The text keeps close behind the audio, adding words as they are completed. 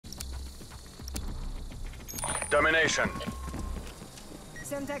Domination.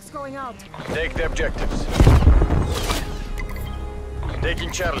 Semtex going out. Take the objectives.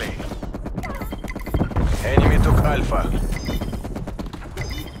 Taking Charlie. Enemy took Alpha.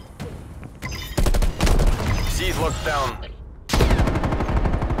 C is locked down.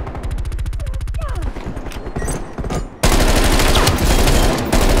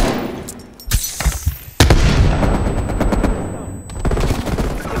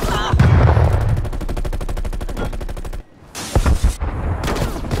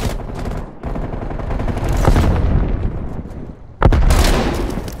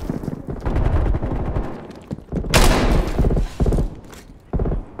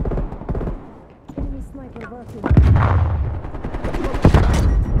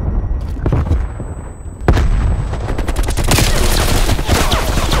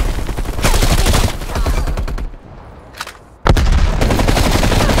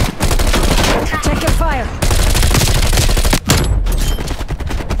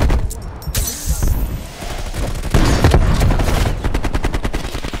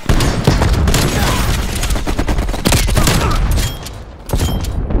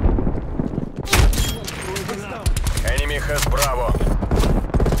 Bravo.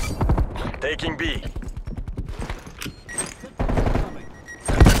 Taking B.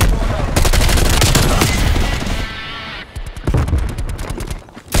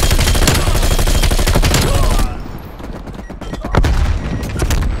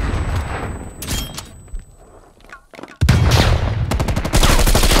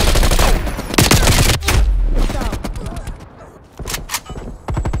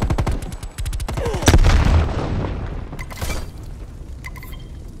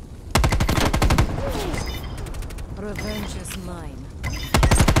 Revenge is mine.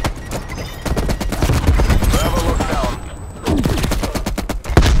 Bravo locked down.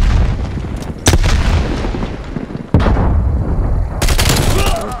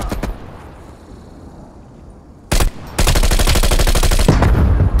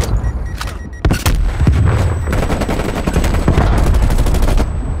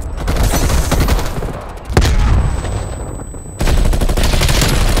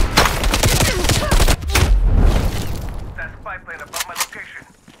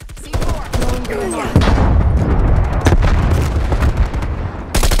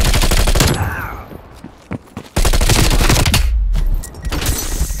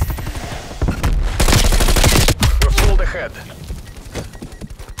 Ahead.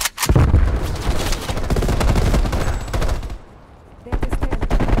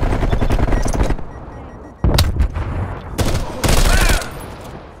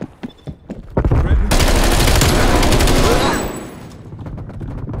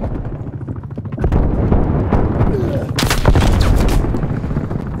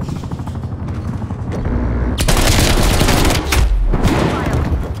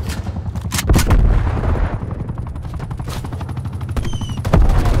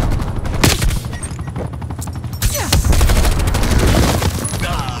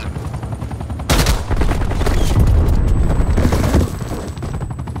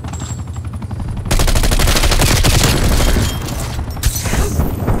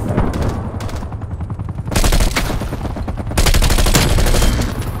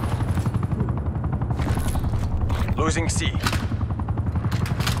 Losing C.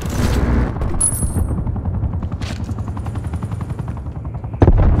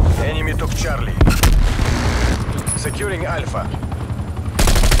 Enemy took Charlie. Securing Alpha.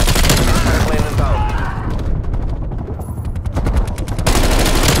 Airplane inbound.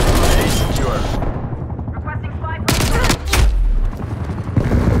 A secure. Requesting spy.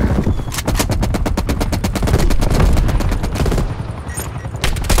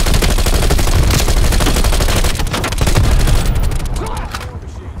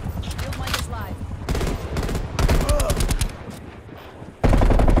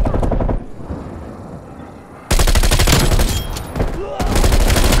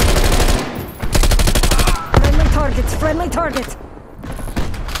 Friendly target.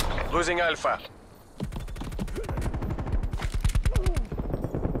 Losing Alpha.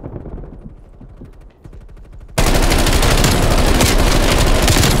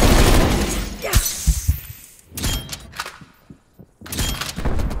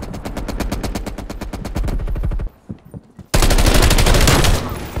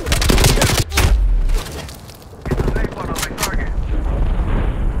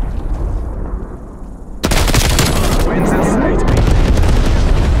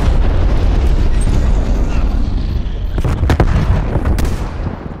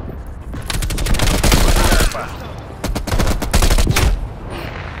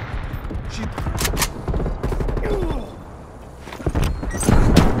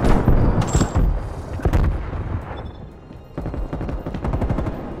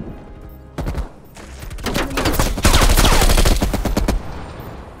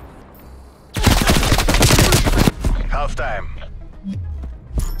 of time.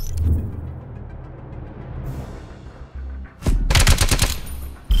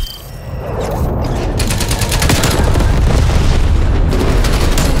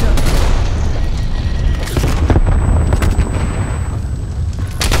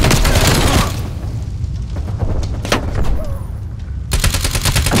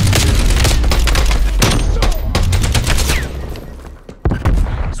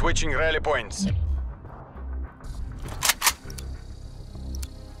 Switching rally points.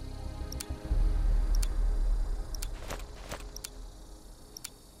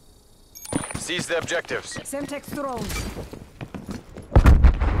 Seize the objectives. Semtex drone.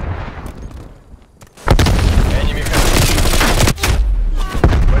 Enemy has.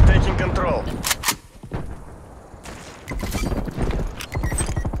 We're taking control.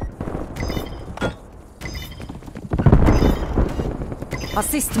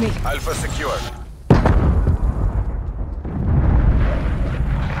 Assist me. Alpha secure.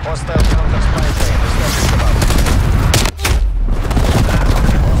 Hostile counter spy plane established above.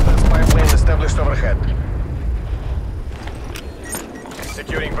 Hostile spy plane established overhead.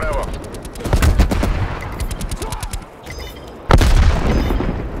 Securing Bravo.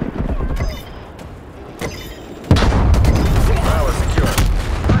 Bravo secure.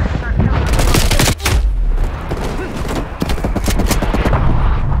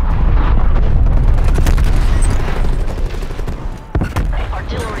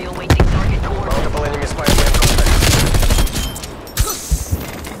 Artillery awaiting target coordinates. Multiple enemy spy plane contacts.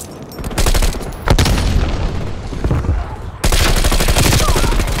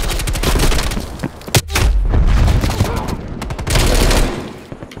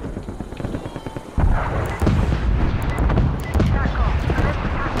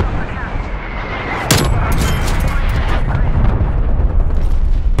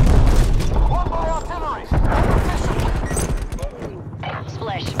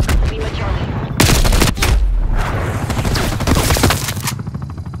 Splash. Lima Charlie.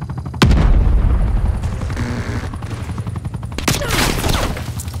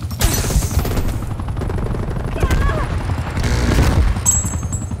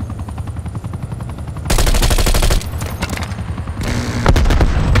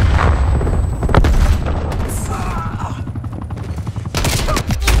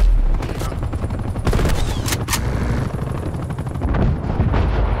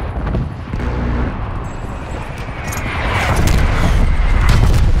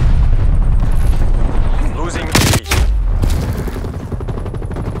 Losing the lead.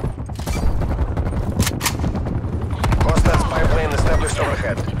 Hostile spy plane established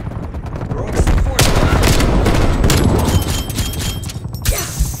overhead.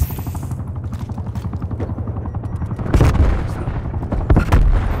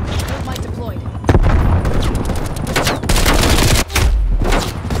 Field might deployed.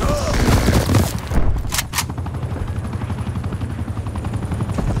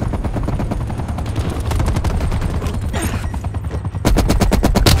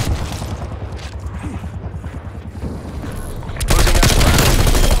 Losing Alpha.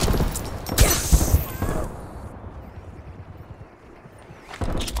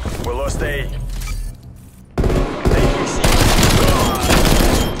 We lost A. Taking C.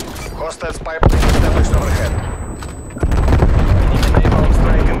 Hostile spy plane established overhead. Enemy naval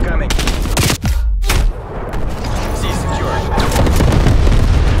strike incoming. C secure.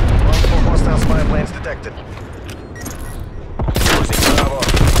 Multiple hostile spy planes detected. Losing Bravo.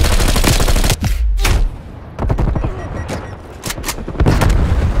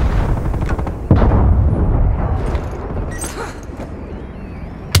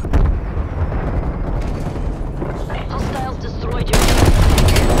 Hostiles destroyed your.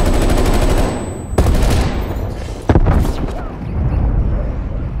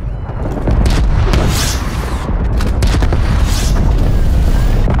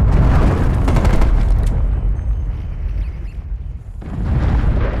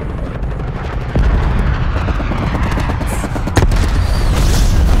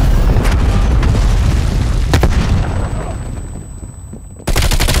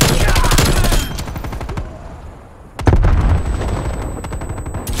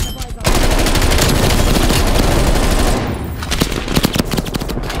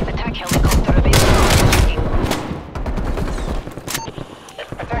 Attack helicopter available.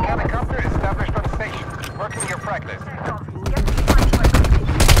 Attack helicopter established on station. Working your practice.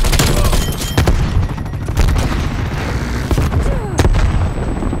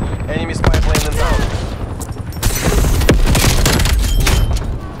 Enemy spy plane inbound.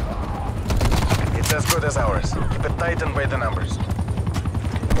 It's as good as ours. Keep it tight and by the numbers.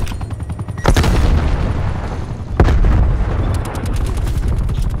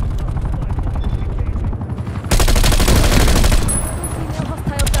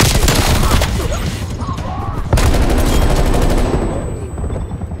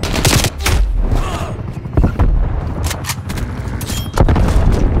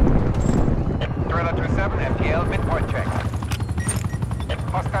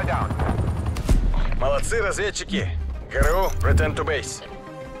 разведчики. ГРУ, return to base.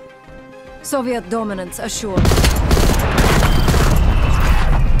 Soviet dominance assured.